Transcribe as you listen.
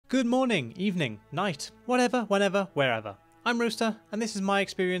Good morning, evening, night, whatever, whenever, wherever. I'm Rooster, and this is my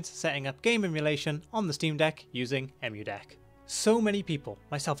experience setting up game emulation on the Steam Deck using EmuDeck. So many people,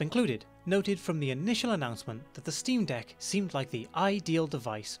 myself included, noted from the initial announcement that the Steam Deck seemed like the ideal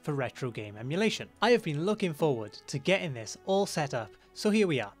device for retro game emulation. I have been looking forward to getting this all set up, so here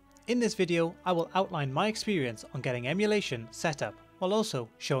we are. In this video, I will outline my experience on getting emulation set up, while also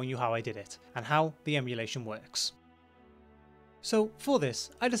showing you how I did it, and how the emulation works. So for this,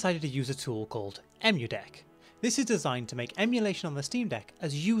 I decided to use a tool called EmuDeck. This is designed to make emulation on the Steam Deck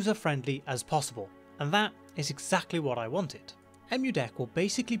as user-friendly as possible, and that is exactly what I wanted. EmuDeck will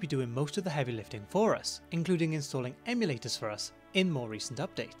basically be doing most of the heavy lifting for us, including installing emulators for us in more recent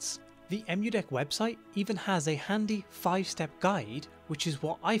updates. The EmuDeck website even has a handy 5-step guide, which is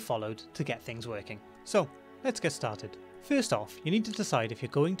what I followed to get things working. So let's get started. First off, you need to decide if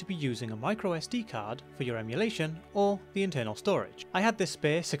you're going to be using a micro SD card for your emulation or the internal storage. I had this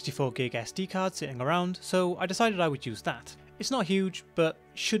spare 64GB SD card sitting around, so I decided I would use that. It's not huge, but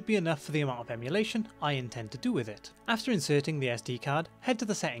should be enough for the amount of emulation I intend to do with it. After inserting the SD card, head to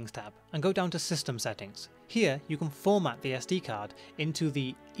the Settings tab and go down to System Settings. Here you can format the SD card into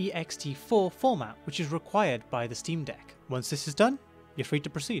the ext4 format, which is required by the Steam Deck. Once this is done, you're free to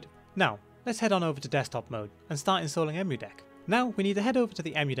proceed. Now, let's head on over to desktop mode and start installing EmuDeck. Now we need to head over to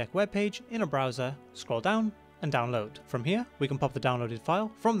the EmuDeck webpage in a browser, scroll down and download. From here we can pop the downloaded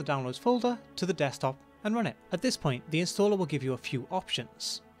file from the downloads folder to the desktop and run it. At this point the installer will give you a few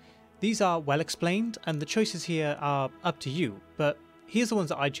options. These are well explained and the choices here are up to you, but here's the ones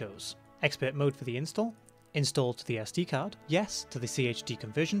that I chose. Expert mode for the install to the SD card, yes to the CHD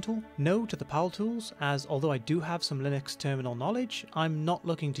conversion tool, no to the PAL tools, as although I do have some Linux terminal knowledge, I'm not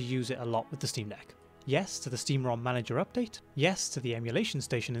looking to use it a lot with the Steam Deck. Yes to the Steam ROM Manager update, yes to the Emulation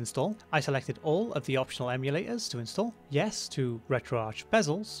Station install, I selected all of the optional emulators to install, yes to RetroArch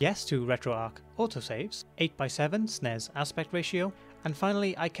bezels, yes to RetroArch autosaves, 8x7 SNES aspect ratio, and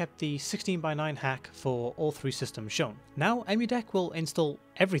finally I kept the 16:9 hack for all three systems shown. Now EmuDeck will install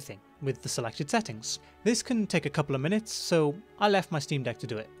everything with the selected settings. This can take a couple of minutes, so I left my Steam Deck to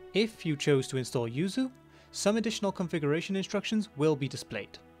do it. If you chose to install Yuzu, some additional configuration instructions will be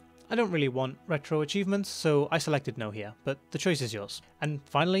displayed. I don't really want retro achievements, so I selected no here, but the choice is yours. And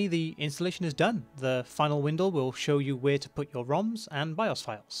finally, the installation is done. The final window will show you where to put your ROMs and BIOS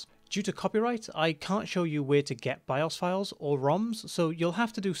files. Due to copyright, I can't show you where to get BIOS files or ROMs, so you'll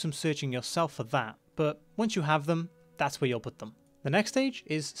have to do some searching yourself for that, but once you have them, that's where you'll put them. The next stage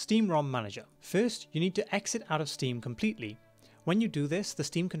is Steam ROM Manager. First, you need to exit out of Steam completely. When you do this, the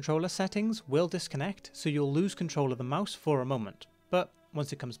Steam controller settings will disconnect, so you'll lose control of the mouse for a moment. But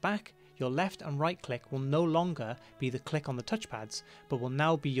once it comes back, your left and right click will no longer be the click on the touchpads, but will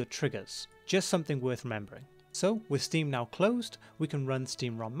now be your triggers. Just something worth remembering. So, with Steam now closed, we can run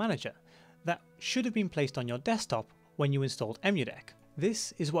Steam ROM Manager. That should have been placed on your desktop when you installed EmuDeck.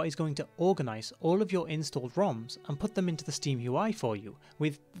 This is what is going to organise all of your installed ROMs and put them into the Steam UI for you,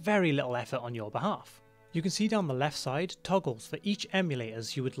 with very little effort on your behalf. You can see down the left side toggles for each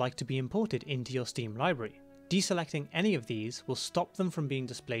emulators you would like to be imported into your Steam library. Deselecting any of these will stop them from being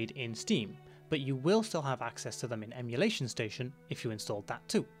displayed in Steam, but you will still have access to them in Emulation Station if you installed that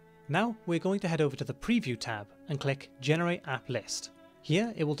too. Now we're going to head over to the Preview tab and click Generate App List.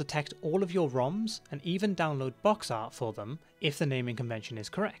 Here it will detect all of your ROMs and even download box art for them if the naming convention is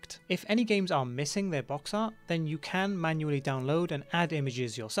correct. If any games are missing their box art, then you can manually download and add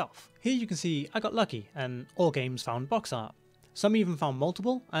images yourself. Here you can see I got lucky and all games found box art. Some even found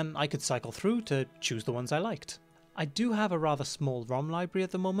multiple, and I could cycle through to choose the ones I liked. I do have a rather small ROM library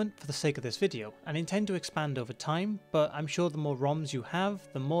at the moment for the sake of this video, and intend to expand over time, but I'm sure the more ROMs you have,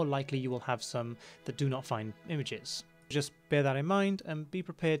 the more likely you will have some that do not find images. Just bear that in mind and be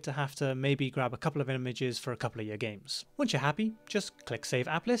prepared to have to maybe grab a couple of images for a couple of your games. Once you're happy, just click Save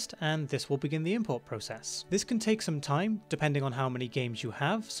App List and this will begin the import process. This can take some time depending on how many games you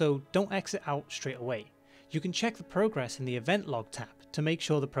have, so don't exit out straight away. You can check the progress in the Event Log tab to make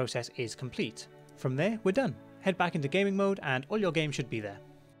sure the process is complete. From there, we're done. Head back into gaming mode and all your games should be there.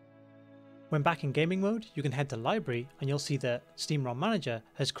 When back in gaming mode, you can head to Library and you'll see that Steam ROM Manager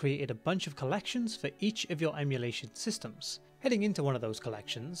has created a bunch of collections for each of your emulation systems. Heading into one of those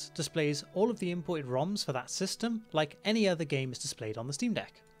collections displays all of the imported ROMs for that system like any other game is displayed on the Steam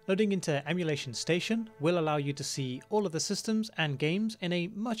Deck. Loading into Emulation Station will allow you to see all of the systems and games in a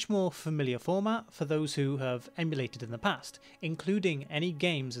much more familiar format for those who have emulated in the past, including any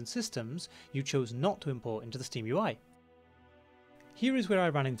games and systems you chose not to import into the Steam UI. Here is where I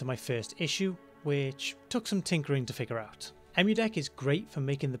ran into my first issue, which took some tinkering to figure out. EmuDeck is great for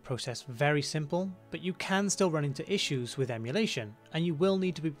making the process very simple, but you can still run into issues with emulation, and you will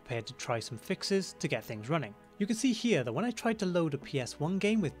need to be prepared to try some fixes to get things running. You can see here that when I tried to load a PS1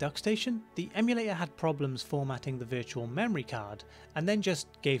 game with DuckStation, the emulator had problems formatting the virtual memory card, and then just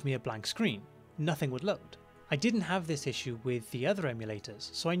gave me a blank screen. Nothing would load. I didn't have this issue with the other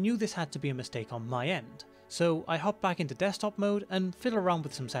emulators, so I knew this had to be a mistake on my end. So I hopped back into desktop mode and fiddled around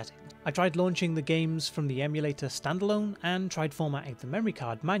with some settings. I tried launching the games from the emulator standalone and tried formatting the memory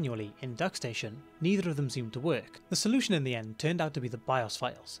card manually in DuckStation. Neither of them seemed to work. The solution in the end turned out to be the BIOS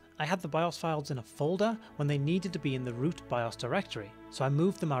files. I had the BIOS files in a folder when they needed to be in the root BIOS directory, so I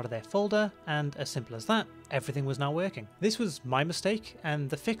moved them out of their folder, and as simple as that, everything was now working. This was my mistake, and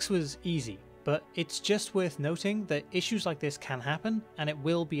the fix was easy. But it's just worth noting that issues like this can happen, and it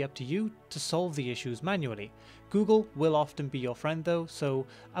will be up to you to solve the issues manually. Google will often be your friend though, so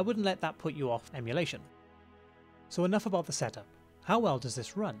I wouldn't let that put you off emulation. So enough about the setup. How well does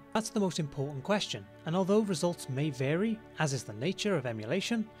this run? That's the most important question, and although results may vary, as is the nature of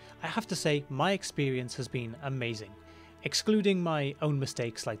emulation, I have to say my experience has been amazing. Excluding my own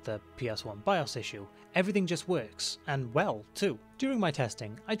mistakes like the PS1 BIOS issue, everything just works, and well too. During my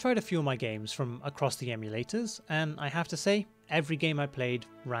testing, I tried a few of my games from across the emulators, and I have to say, every game I played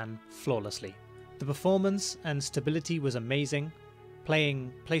ran flawlessly. The performance and stability was amazing.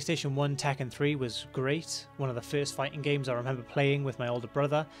 Playing PlayStation 1 Tekken 3 was great, one of the first fighting games I remember playing with my older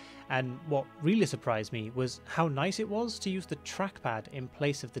brother, and what really surprised me was how nice it was to use the trackpad in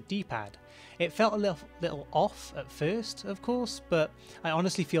place of the D-pad. It felt a little off at first, of course, but I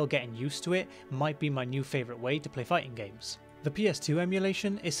honestly feel getting used to it might be my new favourite way to play fighting games. The PS2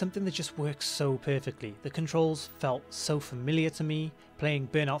 emulation is something that just works so perfectly. The controls felt so familiar to me. Playing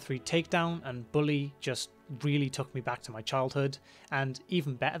Burnout 3 Takedown and Bully just really took me back to my childhood, and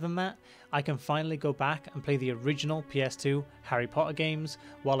even better than that, I can finally go back and play the original PS2 Harry Potter games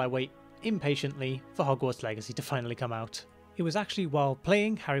while I wait impatiently for Hogwarts Legacy to finally come out. It was actually while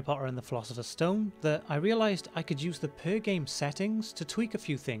playing Harry Potter and the Philosopher's Stone that I realised I could use the per game settings to tweak a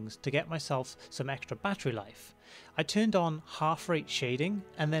few things to get myself some extra battery life. I turned on half rate shading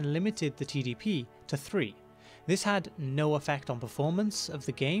and then limited the TDP to 3. This had no effect on performance of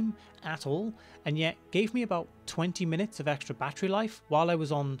the game at all, and yet gave me about 20 minutes of extra battery life while I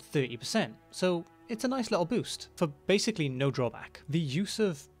was on 30%, so it's a nice little boost for basically no drawback. The use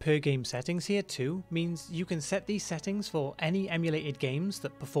of per game settings here too means you can set these settings for any emulated games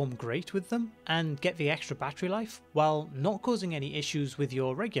that perform great with them and get the extra battery life while not causing any issues with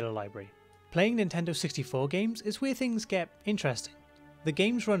your regular library. Playing Nintendo 64 games is where things get interesting. The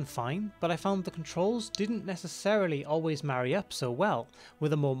games run fine, but I found the controls didn't necessarily always marry up so well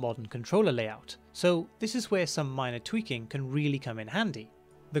with a more modern controller layout, so this is where some minor tweaking can really come in handy.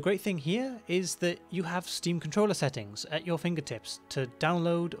 The great thing here is that you have Steam controller settings at your fingertips to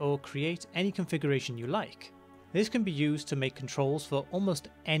download or create any configuration you like. This can be used to make controls for almost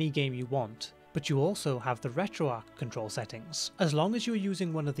any game you want, but you also have the RetroArch control settings. As long as you're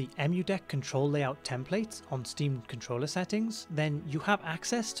using one of the EmuDeck control layout templates on Steam controller settings, then you have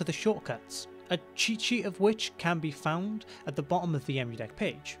access to the shortcuts, a cheat sheet of which can be found at the bottom of the EmuDeck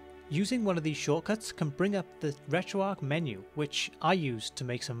page. Using one of these shortcuts can bring up the RetroArch menu, which I used to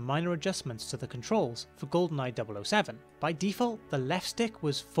make some minor adjustments to the controls for GoldenEye 007. By default, the left stick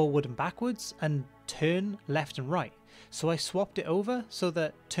was forward and backwards and turn left and right, so I swapped it over so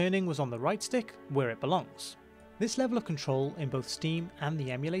that turning was on the right stick where it belongs. This level of control in both Steam and the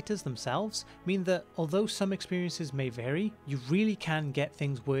emulators themselves mean that although some experiences may vary, you really can get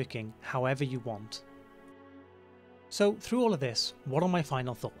things working however you want. So through all of this, what are my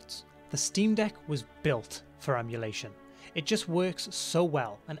final thoughts? The Steam Deck was built for emulation. It just works so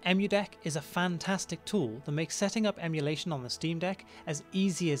well, and EmuDeck is a fantastic tool that makes setting up emulation on the Steam Deck as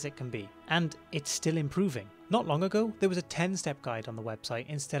easy as it can be, and it's still improving. Not long ago, there was a 10-step guide on the website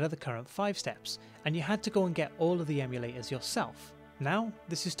instead of the current 5 steps, and you had to go and get all of the emulators yourself. Now,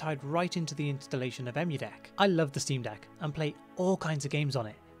 this is tied right into the installation of EmuDeck. I love the Steam Deck and play all kinds of games on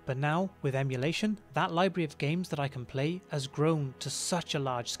it, but now, with emulation, that library of games that I can play has grown to such a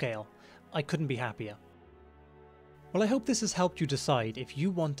large scale. I couldn't be happier. Well, I hope this has helped you decide if you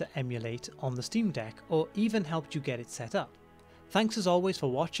want to emulate on the Steam Deck or even helped you get it set up. Thanks as always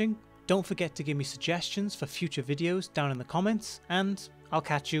for watching. Don't forget to give me suggestions for future videos down in the comments, and I'll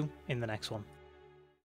catch you in the next one.